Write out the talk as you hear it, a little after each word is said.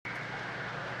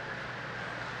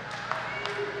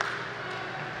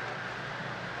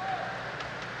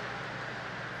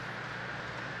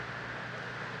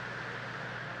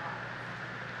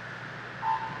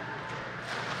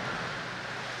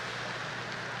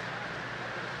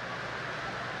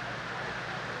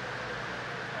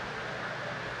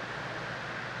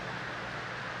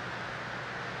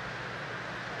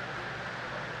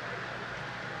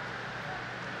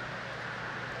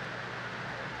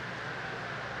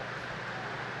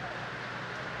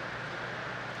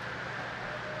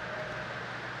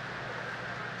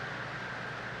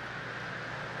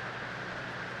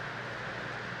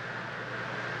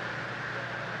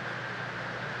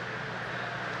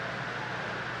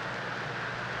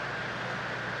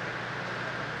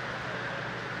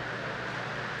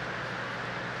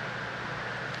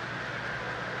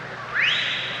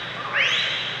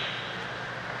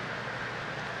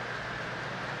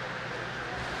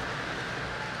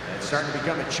It's starting to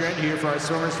become a trend here for our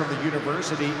swimmers from the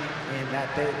university in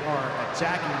that they are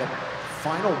attacking the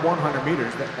final 100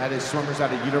 meters. That is swimmers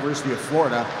out of University of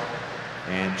Florida.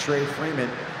 And Trey Freeman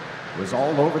was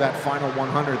all over that final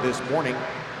 100 this morning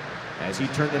as he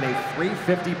turned in a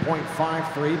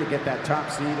 350.53 to get that top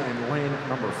seed in lane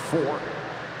number 4.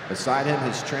 Beside him,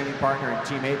 his training partner and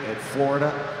teammate at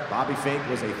Florida, Bobby Finke,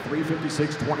 was a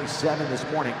 356.27 this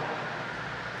morning.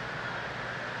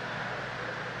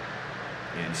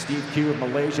 And Steve Khiew of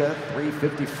Malaysia,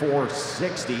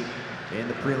 354.60 in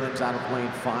the prelims out of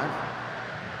lane 5.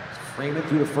 Freeman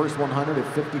through the first 100 at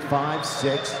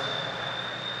 55.6.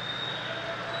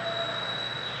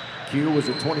 Khiew was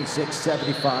at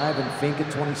 26.75 and Finke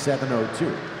at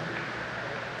 27.02.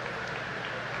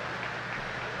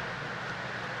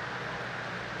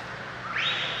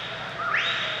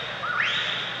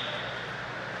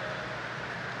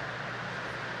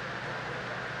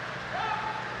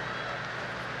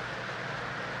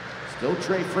 Still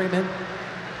Trey Freeman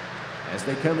as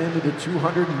they come into the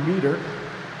 200 meter.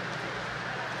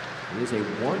 It is a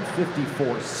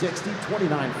 154.60,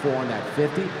 29.4 on that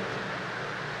 50.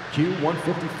 Khiew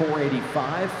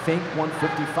 154.85, Finke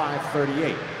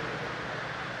 155.38.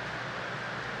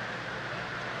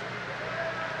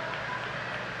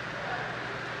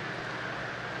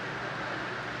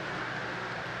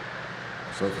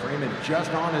 So Freeman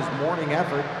just on his morning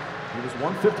effort. He was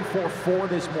 154.4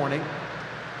 this morning.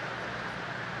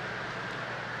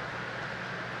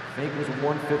 Finke was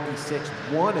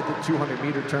 156.1 at the 200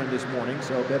 meter turn this morning,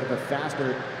 so a bit of a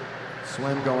faster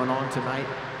swim going on tonight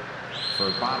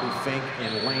for Bobby Finke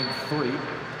in lane 3.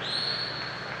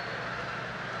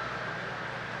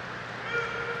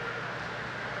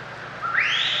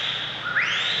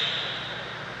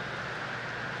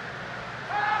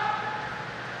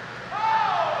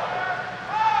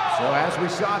 So as we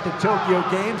saw at the Tokyo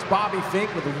Games, Bobby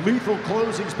Finke with a lethal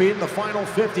closing speed in the final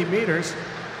 50 meters.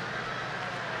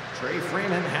 Trey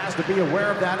Freeman has to be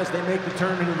aware of that as they make the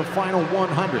turn into the final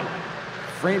 100.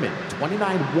 Freeman,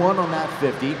 29.1 on that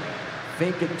 50.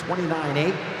 Finke at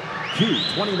 29.8. Khiew,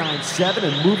 29.7,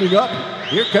 and moving up,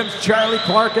 here comes Charlie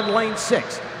Clark in lane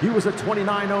 6. He was at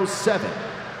 29.07.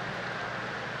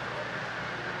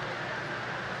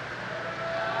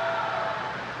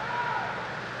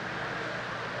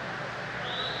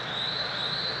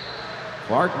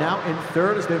 Clark now in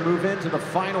third as they move into the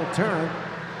final turn.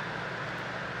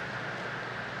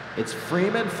 It's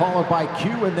Freeman, followed by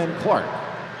Khiew, and then Clark.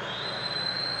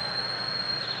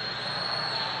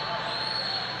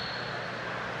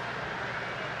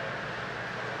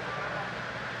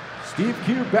 Steve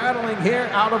Khiew battling here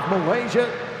out of Malaysia.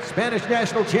 Spanish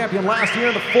national champion last year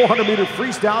in the 400-meter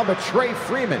freestyle, but Trey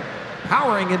Freeman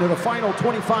powering into the final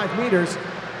 25 meters.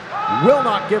 Will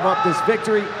not give up this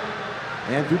victory.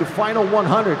 And through the final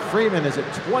 100, Freeman is at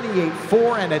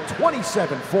 28.4 and at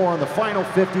 27.4 on the final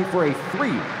 50 for a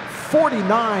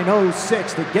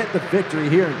 3:49.06 to get the victory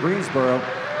here in Greensboro.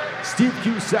 Steve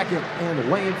Khiew second in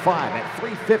lane 5 at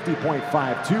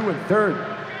 350.52, and third,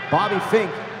 Bobby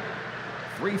Finke,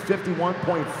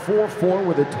 351.44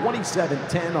 with a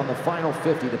 27.10 on the final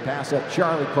 50 to pass up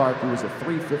Charlie Clark, who was at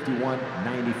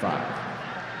 351.95.